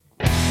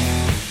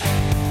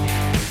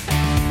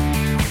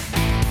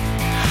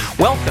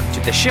Welcome to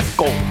the Shift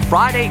Gold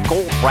Friday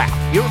Gold Wrap,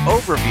 your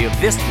overview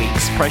of this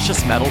week's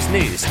precious metals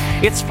news.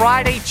 It's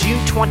Friday, June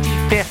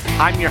 25th.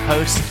 I'm your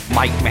host,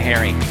 Mike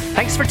Maharrey.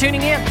 Thanks for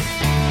tuning in.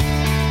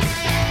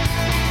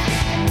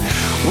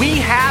 We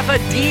have a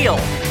deal,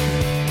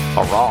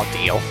 a raw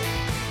deal.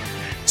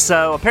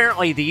 So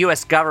apparently the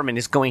U.S. government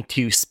is going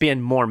to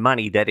spend more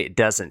money that it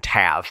doesn't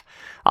have.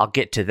 I'll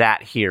get to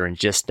that here in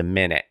just a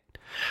minute.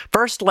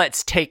 First,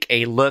 let's take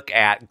a look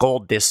at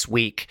gold this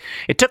week.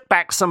 It took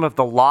back some of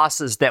the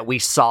losses that we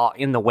saw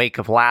in the wake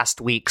of last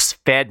week's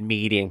Fed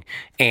meeting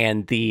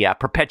and the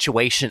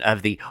perpetuation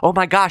of the, oh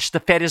my gosh, the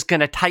Fed is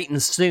going to tighten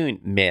soon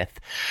myth.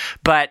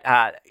 But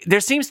there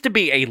seems to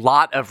be a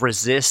lot of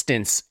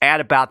resistance at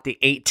about the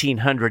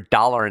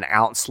 $1,800 an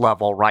ounce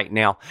level right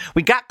now.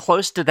 We got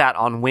close to that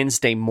on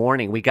Wednesday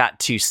morning. We got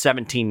to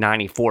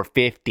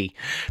 $1,794.50,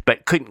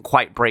 but couldn't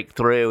quite break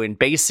through. And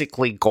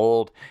basically,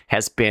 gold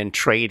has been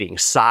trading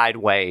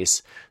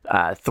sideways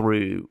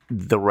through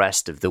the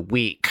rest of the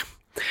week.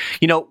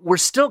 You know, we're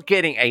still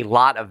getting a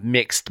lot of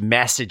mixed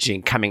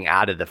messaging coming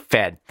out of the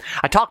Fed.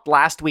 I talked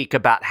last week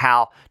about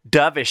how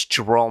dovish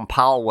Jerome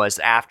Powell was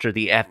after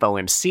the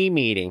FOMC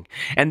meeting.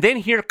 And then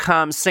here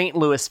comes St.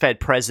 Louis Fed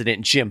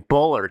President Jim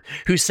Bullard,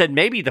 who said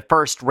maybe the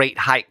first rate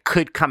hike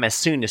could come as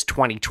soon as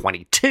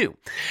 2022.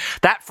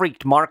 That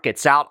freaked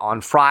markets out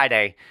on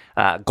Friday.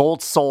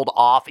 Gold sold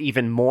off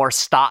even more,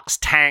 stocks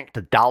tanked,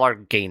 the dollar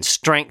gained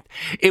strength.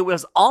 It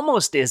was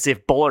almost as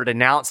if Bullard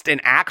announced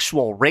an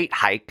actual rate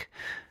hike.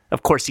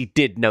 Of course, he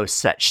did no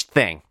such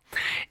thing.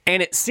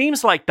 And it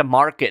seems like the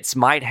markets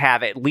might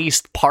have at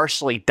least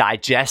partially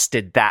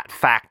digested that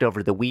fact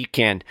over the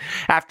weekend.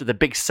 After the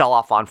big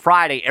sell-off on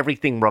Friday,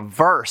 everything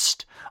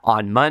reversed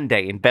on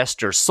Monday.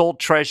 Investors sold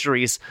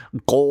treasuries.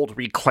 Gold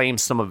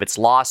reclaimed some of its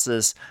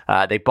losses.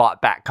 They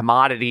bought back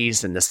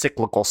commodities and the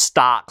cyclical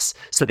stocks.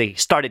 So they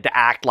started to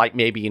act like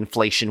maybe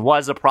inflation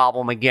was a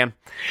problem again.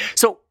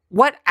 So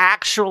what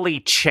actually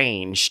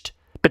changed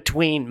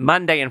between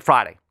Monday and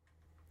Friday?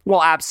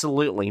 Well,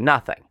 absolutely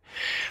nothing.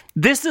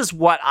 This is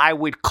what I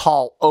would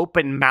call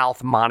open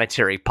mouth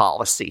monetary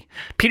policy.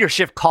 Peter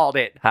Schiff called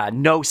it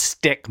no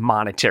stick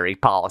monetary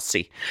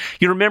policy.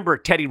 You remember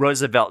Teddy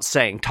Roosevelt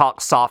saying, talk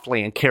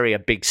softly and carry a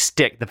big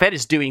stick. The Fed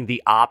is doing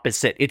the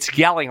opposite. It's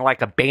yelling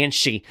like a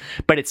banshee,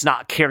 but it's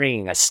not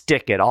carrying a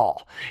stick at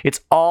all. It's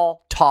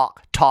all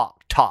talk,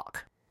 talk,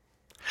 talk.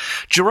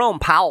 Jerome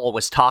Powell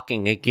was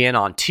talking again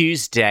on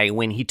Tuesday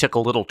when he took a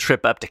little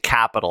trip up to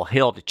Capitol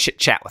Hill to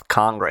chit-chat with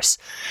Congress.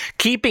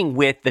 Keeping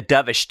with the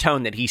dovish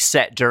tone that he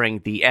set during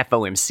the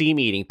FOMC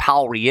meeting,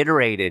 Powell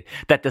reiterated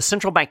that the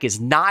central bank is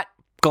not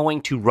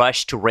going to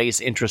rush to raise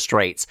interest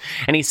rates.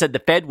 And he said the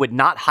Fed would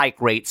not hike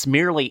rates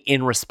merely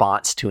in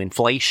response to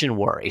inflation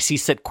worries. He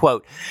said,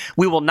 quote,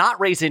 "We will not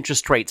raise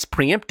interest rates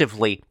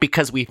preemptively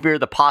because we fear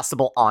the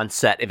possible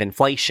onset of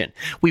inflation.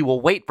 We will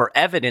wait for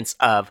evidence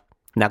of,"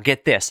 now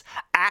get this,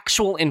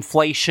 actual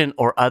inflation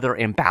or other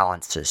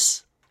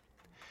imbalances.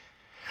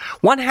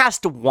 One has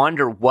to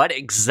wonder what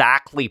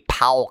exactly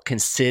Powell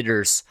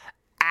considers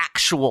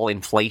actual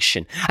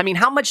inflation. I mean,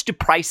 how much do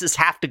prices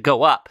have to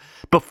go up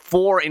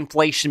before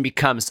inflation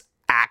becomes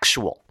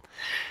actual?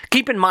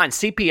 Keep in mind,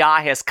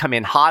 CPI has come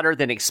in hotter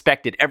than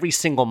expected every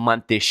single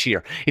month this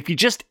year. If you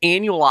just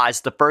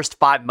annualize the first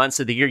 5 months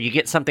of the year, you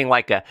get something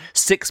like a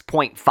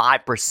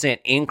 6.5%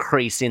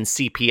 increase in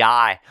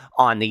CPI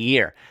on the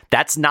year.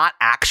 That's not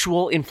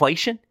actual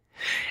inflation.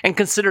 And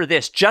consider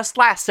this, just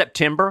last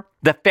September,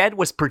 the Fed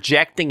was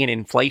projecting an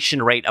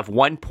inflation rate of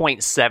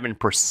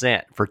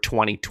 1.7% for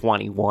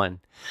 2021.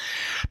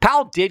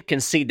 Powell did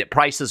concede that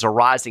prices are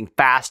rising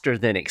faster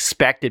than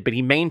expected, but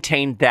he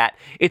maintained that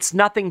it's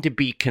nothing to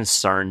be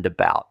concerned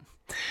about.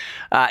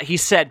 He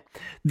said,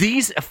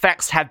 these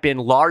effects have been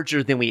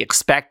larger than we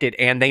expected,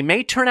 and they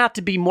may turn out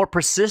to be more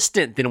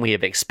persistent than we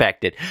have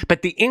expected.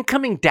 But the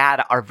incoming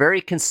data are very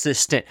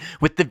consistent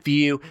with the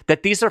view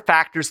that these are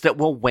factors that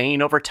will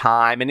wane over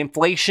time, and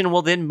inflation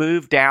will then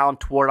move down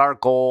toward our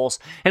goals,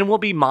 and we'll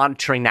be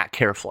monitoring that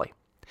carefully.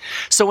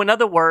 So in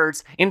other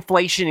words,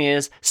 inflation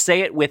is,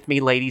 say it with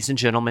me, ladies and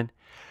gentlemen,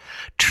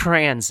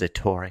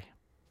 transitory.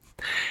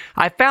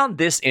 I found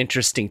this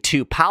interesting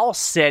too. Powell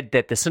said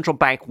that the central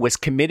bank was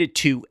committed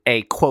to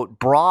a, quote,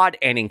 broad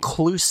and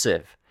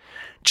inclusive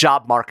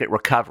job market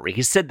recovery.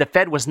 He said the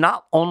Fed was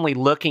not only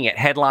looking at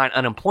headline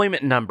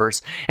unemployment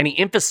numbers, and he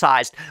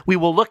emphasized we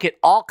will look at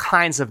all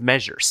kinds of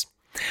measures.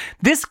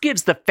 This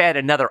gives the Fed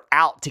another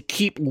out to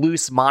keep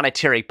loose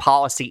monetary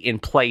policy in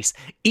place,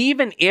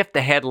 even if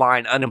the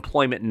headline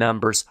unemployment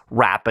numbers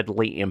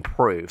rapidly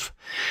improve.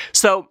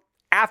 So,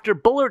 after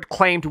Bullard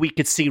claimed we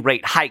could see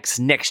rate hikes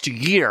next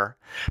year,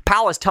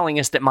 Powell is telling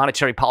us that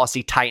monetary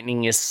policy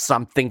tightening is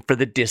something for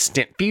the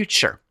distant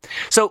future.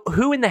 So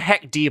who in the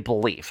heck do you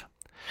believe?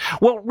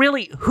 Well,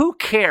 really, who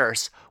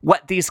cares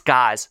what these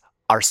guys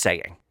are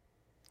saying?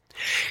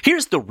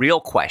 Here's the real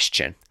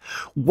question.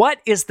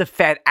 What is the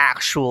Fed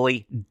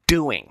actually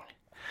doing?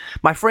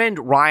 My friend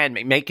Ryan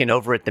McMakin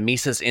over at the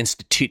Mises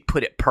Institute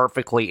put it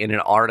perfectly in an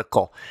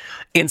article.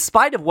 In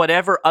spite of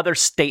whatever other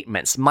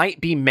statements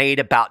might be made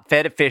about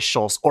Fed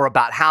officials or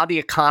about how the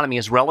economy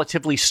is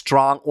relatively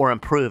strong or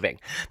improving,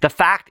 the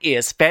fact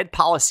is Fed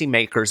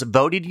policymakers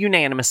voted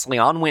unanimously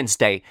on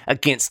Wednesday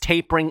against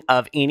tapering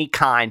of any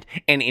kind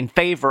and in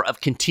favor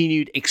of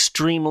continued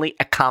extremely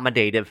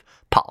accommodative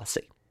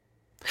policy.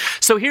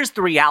 So here's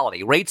the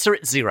reality. Rates are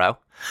at zero.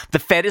 The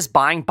Fed is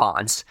buying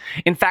bonds.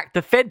 In fact,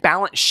 the Fed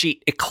balance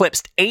sheet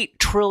eclipsed $8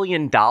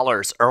 trillion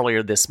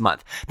earlier this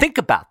month. Think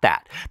about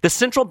that. The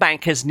central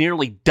bank has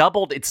nearly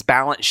doubled its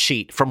balance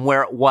sheet from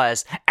where it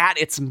was at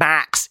its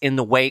max in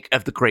the wake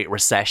of the Great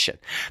Recession.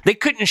 They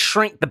couldn't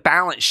shrink the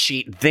balance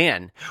sheet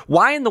then.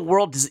 Why in the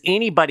world does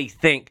anybody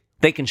think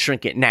they can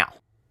shrink it now?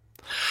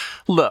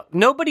 Look,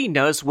 nobody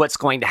knows what's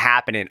going to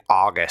happen in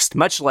August,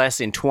 much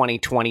less in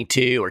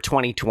 2022 or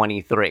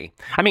 2023.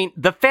 I mean,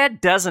 the Fed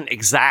doesn't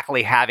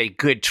exactly have a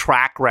good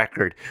track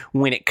record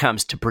when it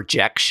comes to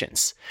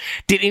projections.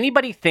 Did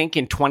anybody think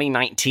in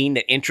 2019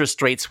 that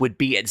interest rates would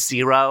be at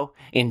zero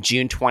in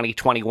June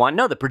 2021?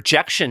 No, the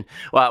projection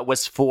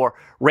was for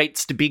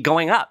rates to be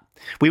going up.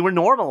 We were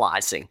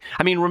normalizing.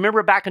 I mean,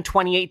 remember back in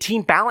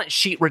 2018, balance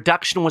sheet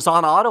reduction was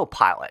on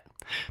autopilot.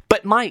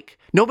 But Mike,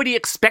 nobody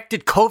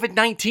expected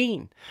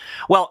COVID-19.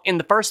 Well, in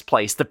the first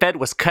place, the Fed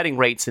was cutting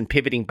rates and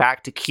pivoting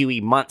back to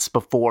QE months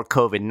before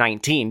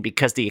COVID-19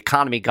 because the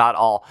economy got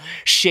all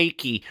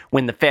shaky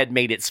when the Fed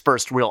made its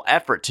first real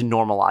effort to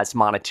normalize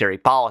monetary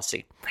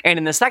policy. And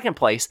in the second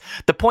place,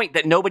 the point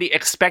that nobody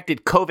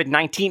expected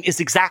COVID-19 is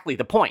exactly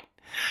the point.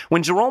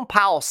 When Jerome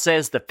Powell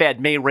says the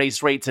Fed may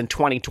raise rates in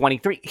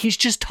 2023, he's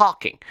just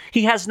talking.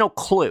 He has no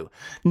clue.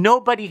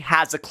 Nobody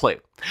has a clue.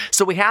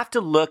 So we have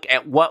to look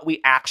at what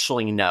we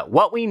actually know.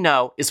 What we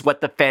know is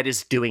what the Fed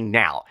is doing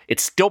now.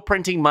 It's still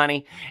printing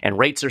money and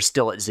rates are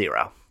still at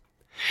zero.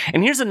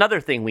 And here's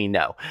another thing we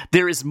know.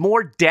 There is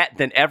more debt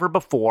than ever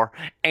before,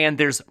 and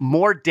there's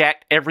more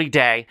debt every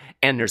day,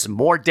 and there's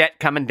more debt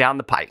coming down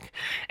the pike.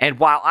 And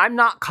while I'm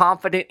not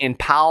confident in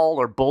Powell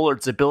or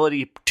Bullard's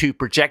ability to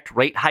project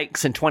rate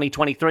hikes in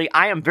 2023,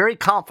 I am very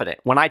confident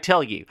when I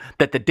tell you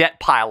that the debt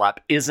pileup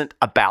isn't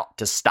about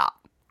to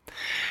stop.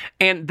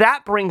 And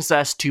that brings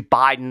us to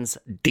Biden's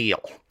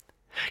deal.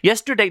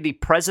 Yesterday, the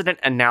president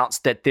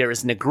announced that there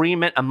is an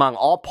agreement among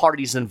all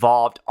parties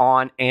involved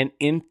on an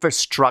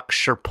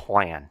infrastructure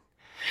plan.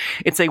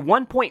 It's a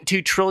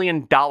 $1.2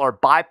 trillion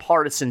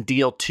bipartisan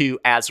deal to,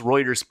 as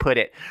Reuters put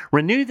it,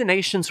 renew the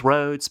nation's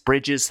roads,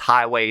 bridges,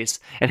 highways,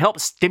 and help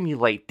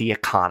stimulate the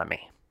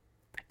economy.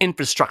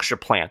 Infrastructure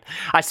plan.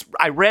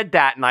 I read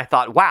that and I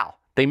thought, wow,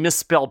 they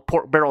misspelled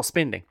pork barrel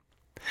spending.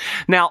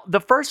 Now,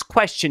 the first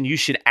question you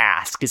should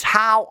ask is,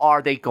 how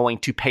are they going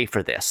to pay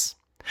for this?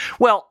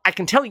 Well, I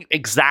can tell you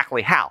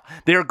exactly how.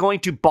 They're going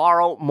to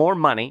borrow more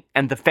money,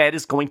 and the Fed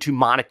is going to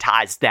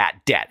monetize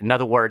that debt. In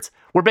other words,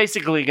 we're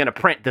basically going to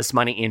print this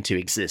money into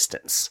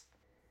existence.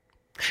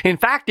 In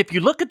fact, if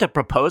you look at the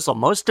proposal,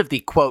 most of the,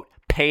 quote,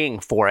 paying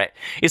for it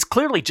is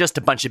clearly just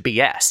a bunch of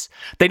BS.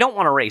 They don't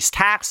want to raise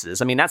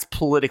taxes. I mean, that's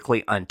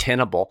politically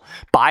untenable.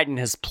 Biden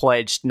has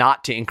pledged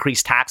not to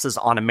increase taxes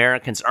on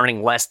Americans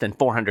earning less than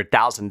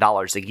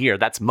 $400,000 a year.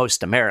 That's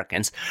most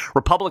Americans.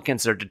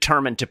 Republicans are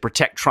determined to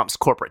protect Trump's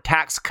corporate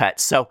tax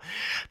cuts. So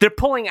they're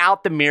pulling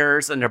out the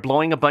mirrors and they're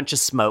blowing a bunch of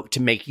smoke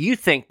to make you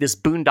think this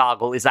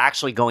boondoggle is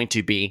actually going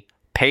to be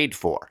paid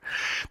for.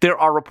 There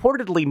are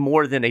reportedly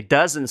more than a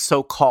dozen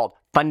so-called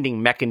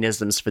funding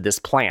mechanisms for this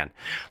plan.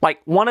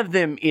 Like, one of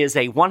them is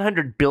a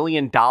 $100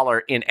 billion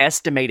in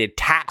estimated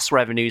tax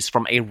revenues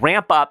from a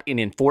ramp up in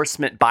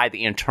enforcement by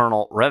the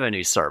Internal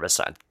Revenue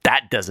Service.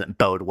 That doesn't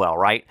bode well,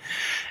 right?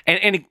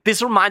 And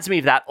this reminds me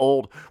of that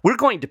old, we're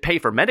going to pay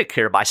for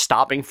Medicare by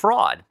stopping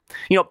fraud.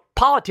 You know,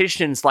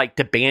 politicians like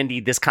to bandy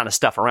this kind of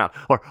stuff around,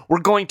 or we're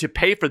going to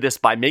pay for this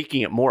by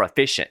making it more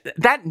efficient.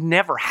 That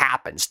never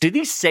happens. Do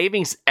these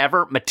savings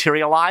ever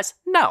materialize?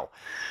 No.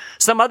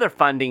 Some other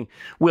funding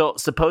will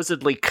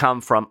supposedly come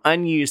from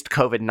unused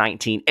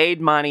COVID-19 aid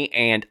money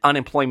and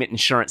unemployment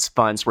insurance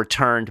funds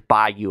returned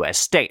by U.S.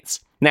 states.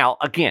 Now,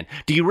 again,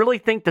 do you really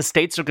think the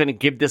states are going to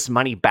give this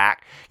money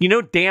back? You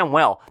know damn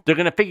well they're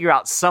going to figure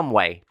out some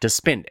way to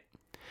spend it.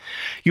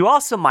 You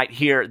also might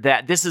hear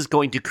that this is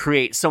going to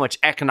create so much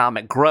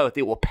economic growth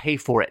it will pay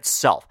for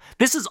itself.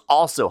 This is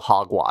also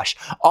hogwash.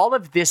 All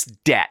of this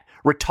debt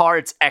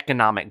retards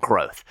economic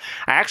growth.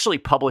 I actually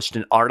published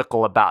an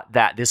article about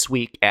that this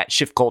week at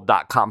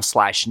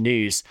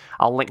schiffgold.com/news.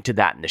 I'll link to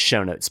that in the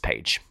show notes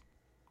page.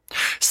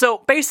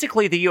 So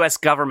basically, the U.S.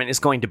 government is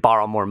going to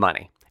borrow more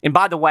money. And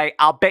by the way,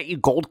 I'll bet you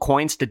gold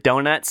coins to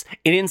donuts,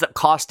 it ends up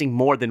costing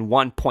more than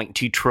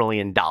 $1.2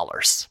 trillion.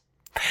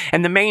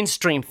 And the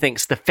mainstream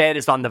thinks the Fed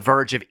is on the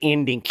verge of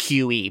ending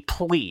QE.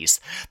 Please.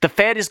 The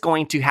Fed is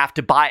going to have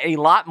to buy a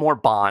lot more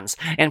bonds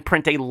and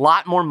print a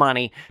lot more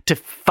money to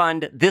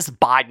fund this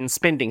Biden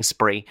spending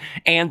spree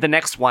and the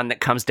next one that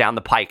comes down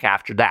the pike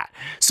after that.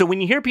 So when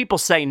you hear people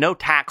say no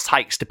tax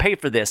hikes to pay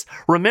for this,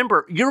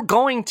 remember, you're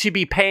going to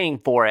be paying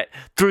for it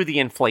through the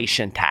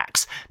inflation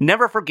tax.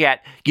 Never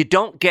forget, you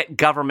don't get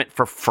government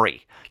for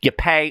free. You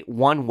pay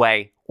one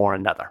way or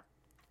another.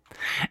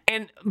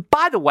 And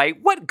by the way,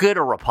 what good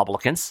are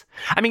Republicans?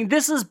 I mean,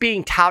 this is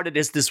being touted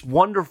as this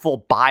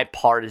wonderful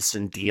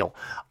bipartisan deal.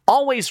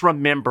 Always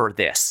remember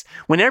this.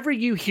 Whenever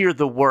you hear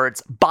the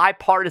words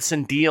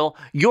bipartisan deal,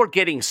 you're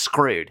getting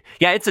screwed.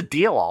 Yeah, it's a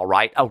deal, all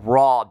right, a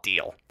raw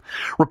deal.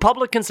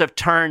 Republicans have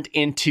turned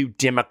into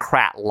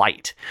Democrat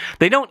light.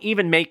 They don't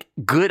even make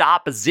good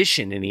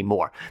opposition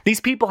anymore. These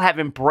people have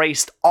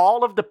embraced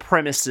all of the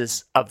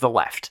premises of the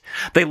left.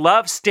 They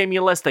love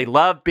stimulus. They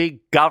love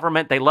big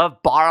government. They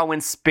love borrow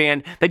and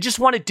spend. They just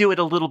want to do it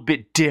a little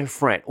bit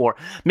different, or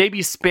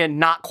maybe spend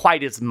not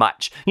quite as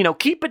much.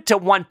 Keep it to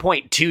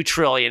 1.2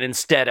 trillion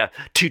instead of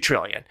 2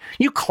 trillion.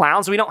 You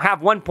clowns, we don't have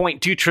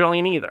 1.2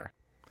 trillion either.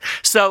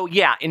 So,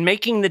 yeah, in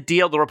making the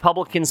deal, the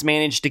Republicans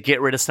managed to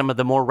get rid of some of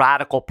the more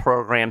radical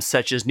programs,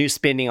 such as new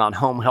spending on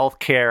home health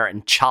care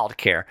and child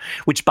care,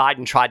 which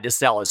Biden tried to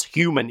sell as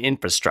human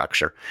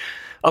infrastructure.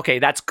 Okay,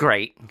 that's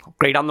great.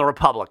 Great on the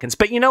Republicans.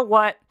 But you know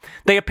what?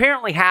 They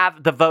apparently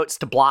have the votes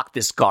to block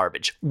this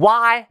garbage.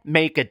 Why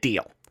make a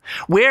deal?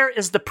 Where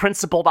is the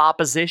principled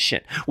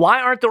opposition?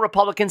 Why aren't the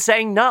Republicans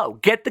saying no?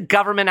 Get the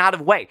government out of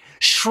the way.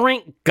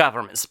 Shrink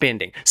government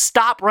spending.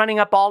 Stop running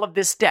up all of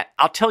this debt.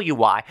 I'll tell you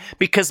why.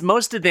 Because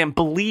most of them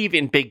believe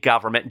in big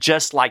government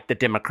just like the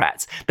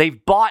Democrats.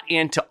 They've bought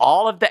into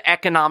all of the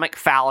economic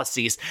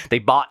fallacies. They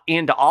bought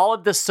into all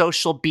of the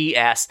social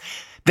BS.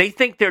 They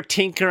think their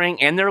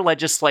tinkering and their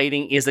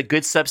legislating is a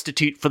good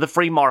substitute for the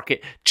free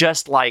market,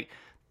 just like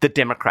the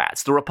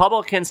Democrats. The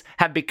Republicans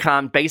have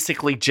become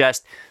basically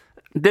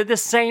they're the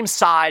same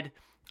side,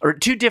 or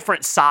two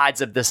different sides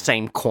of the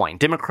same coin,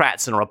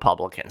 Democrats and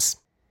Republicans.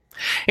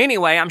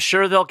 Anyway, I'm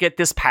sure they'll get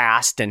this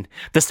passed, and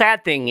the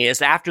sad thing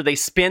is, after they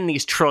spend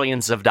these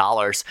trillions of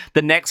dollars,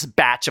 the next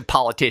batch of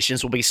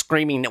politicians will be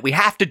screaming that we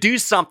have to do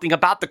something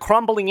about the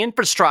crumbling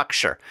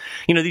infrastructure.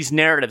 These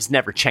narratives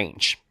never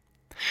change.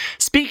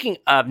 Speaking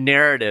of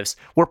narratives,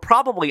 we're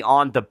probably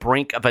on the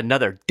brink of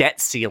another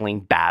debt ceiling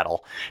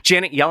battle.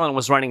 Janet Yellen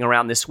was running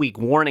around this week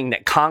warning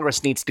that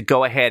Congress needs to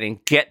go ahead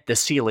and get the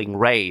ceiling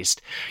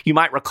raised. You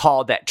might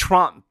recall that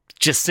Trump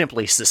just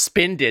simply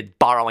suspended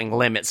borrowing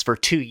limits for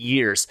 2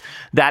 years.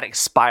 That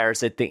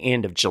expires at the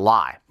end of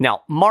July.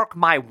 Now, mark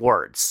my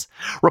words.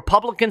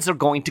 Republicans are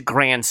going to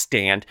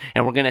grandstand,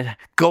 and we're going to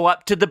go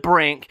up to the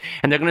brink,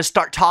 and they're going to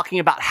start talking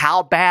about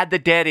how bad the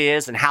debt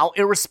is and how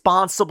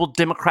irresponsible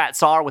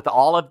Democrats are with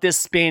all of this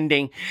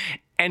spending.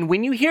 And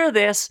when you hear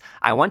this,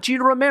 I want you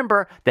to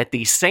remember that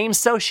these same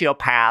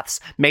sociopaths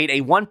made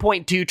a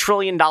 $1.2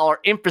 trillion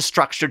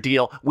infrastructure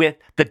deal with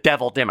the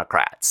devil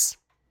Democrats.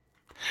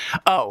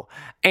 Oh,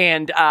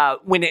 and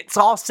when it's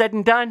all said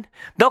and done,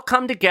 they'll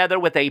come together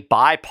with a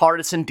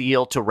bipartisan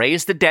deal to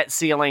raise the debt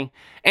ceiling,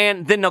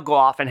 and then they'll go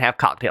off and have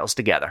cocktails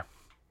together.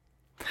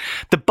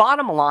 The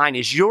bottom line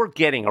is you're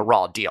getting a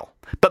raw deal,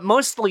 but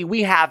mostly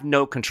we have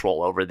no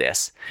control over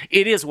this.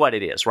 It is what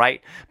it is,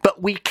 right?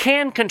 But we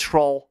can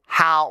control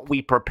how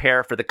we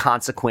prepare for the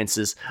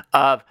consequences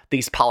of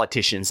these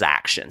politicians'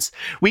 actions.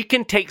 We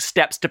can take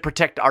steps to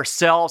protect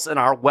ourselves and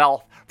our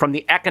wealth from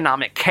the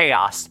economic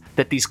chaos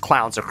that these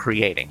clowns are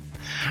creating.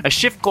 A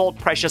Schiff Gold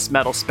precious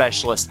metal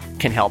specialist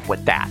can help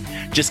with that.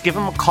 Just give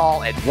them a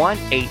call at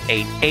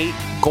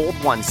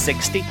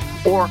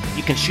 1-888-GOLD-160, or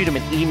you can shoot them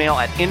an email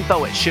at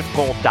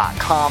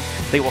info@schiffgold.com.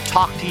 They will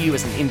talk to you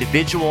as an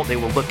individual. They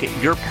will look at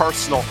your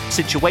personal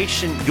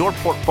situation, your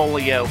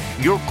portfolio,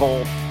 your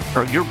goal,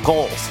 or your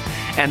goals,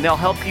 and they'll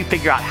help you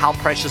figure out how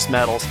precious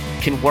metals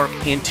can work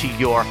into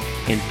your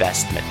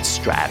investment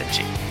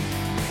strategy.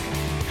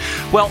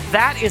 Well,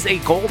 that is a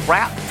gold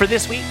wrap for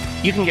this week.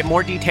 You can get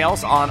more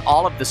details on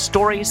all of the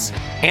stories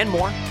and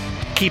more.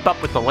 Keep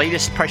up with the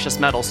latest precious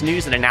metals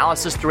news and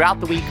analysis throughout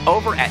the week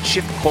over at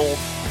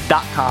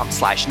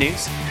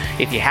schiffgold.com/news.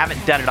 If you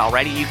haven't done it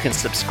already, you can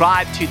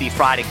subscribe to the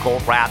Friday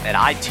Gold Wrap at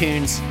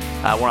iTunes.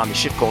 We're on the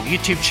Schiff Gold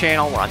YouTube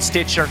channel. We're on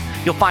Stitcher.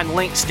 You'll find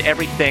links to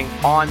everything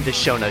on the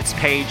show notes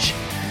page.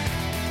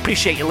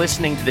 Appreciate you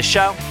listening to the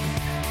show.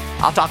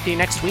 I'll talk to you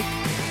next week.